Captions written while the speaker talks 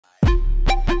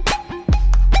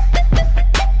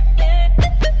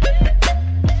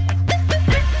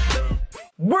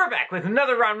back with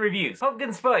another ramen reviews.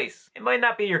 Pumpkin spice. It might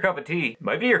not be your cup of tea. It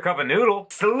might be your cup of noodle.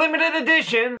 It's the limited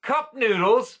edition cup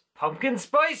noodles pumpkin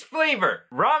spice flavor.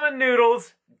 Ramen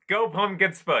noodles, go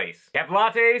pumpkin spice. We have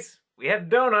lattes. We have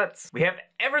donuts. We have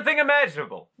everything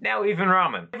imaginable. Now even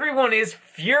ramen. Everyone is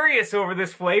furious over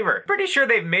this flavor. Pretty sure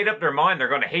they've made up their mind they're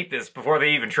gonna hate this before they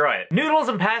even try it. Noodles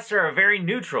and pasta are very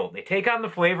neutral. They take on the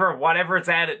flavor of whatever it's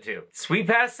added to. Sweet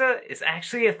pasta is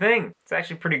actually a thing. It's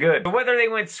actually pretty good. But whether they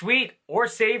went sweet or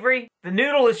savory, the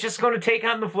noodle is just gonna take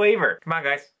on the flavor. Come on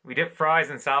guys, we dip fries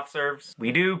in soft serves.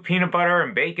 We do peanut butter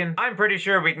and bacon. I'm pretty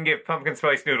sure we can give pumpkin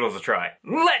spice noodles a try.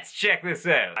 Let's check this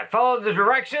out. I followed the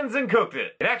directions and cooked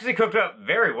it. It actually cooked up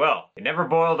very well. It never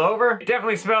boiled over. It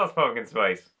definitely smells pumpkin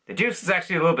spice. The juice is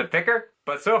actually a little bit thicker,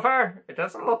 but so far, it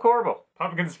doesn't look horrible.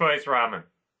 Pumpkin spice ramen.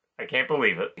 I can't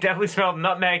believe it. It definitely smelled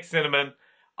nutmeg, cinnamon,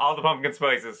 all the pumpkin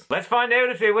spices. Let's find out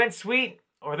if they went sweet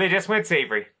or they just went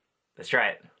savory. Let's try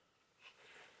it.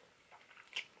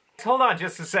 Hold on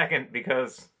just a second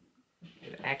because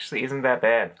it actually isn't that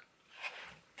bad.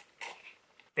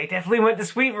 They definitely went the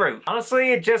sweet route.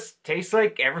 Honestly, it just tastes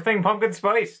like everything pumpkin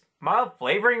spice. Mild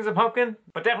flavorings of pumpkin,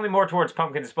 but definitely more towards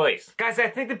pumpkin spice. Guys, I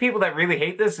think the people that really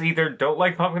hate this either don't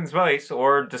like pumpkin spice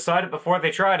or decided before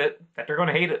they tried it that they're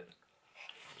gonna hate it.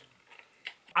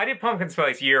 I did pumpkin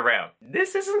spice year round.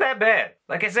 This isn't that bad.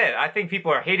 Like I said, I think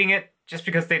people are hating it just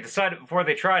because they decided before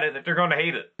they tried it that they're gonna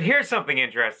hate it. Here's something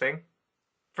interesting.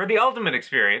 For the ultimate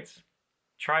experience,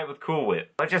 try it with Cool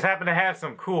Whip. I just happen to have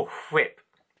some Cool Whip.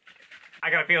 I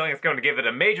got a feeling it's going to give it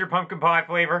a major pumpkin pie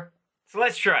flavor, so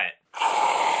let's try it.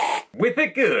 Whip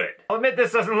it good. I'll admit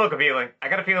this doesn't look appealing. I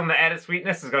got a feeling the added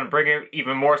sweetness is going to bring out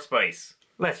even more spice.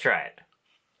 Let's try it.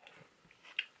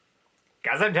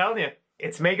 Guys, I'm telling you,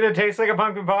 it's making it taste like a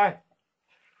pumpkin pie.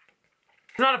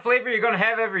 It's not a flavor you're going to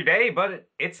have every day, but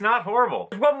it's not horrible.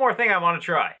 There's one more thing I want to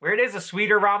try. Where it is a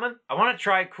sweeter ramen, I want to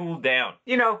try it cooled down.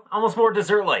 You know, almost more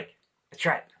dessert-like. Let's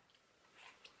try it.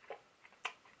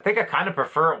 I think I kind of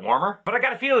prefer it warmer, but I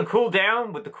got a feeling cooled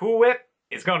down with the Cool Whip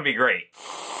is going to be great.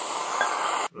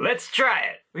 Let's try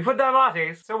it. We put down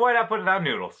lattes, so why not put it on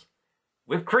noodles?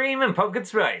 Whipped cream and pumpkin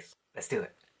spice. Let's do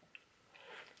it.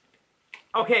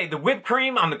 Okay, the whipped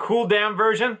cream on the cooled down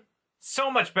version,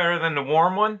 so much better than the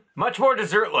warm one. Much more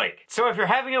dessert-like. So if you're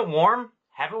having it warm,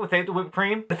 have it without the whipped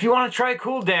cream. If you want to try it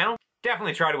cooled down,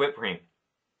 definitely try the whipped cream.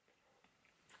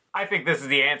 I think this is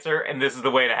the answer, and this is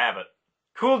the way to have it.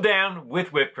 Cooled down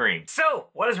with whipped cream. So,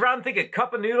 what does Ron think of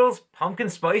cup of noodles pumpkin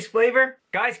spice flavor?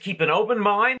 Guys, keep an open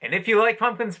mind, and if you like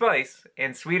pumpkin spice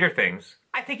and sweeter things,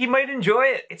 I think you might enjoy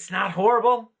it. It's not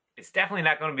horrible. It's definitely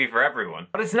not going to be for everyone,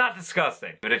 but it's not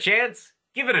disgusting. Give it a chance,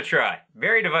 give it a try.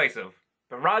 Very divisive.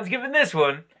 But Rod's giving this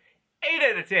one 8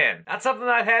 out of 10. Not something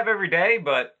I'd have every day,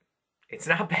 but it's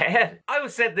not bad. I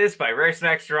was sent this by Rare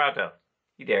Snacks Toronto.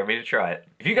 He dared me to try it.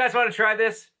 If you guys want to try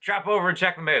this, drop over and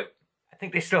check them out. I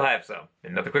think they still have some.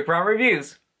 Another quick round of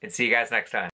reviews, and see you guys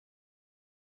next time.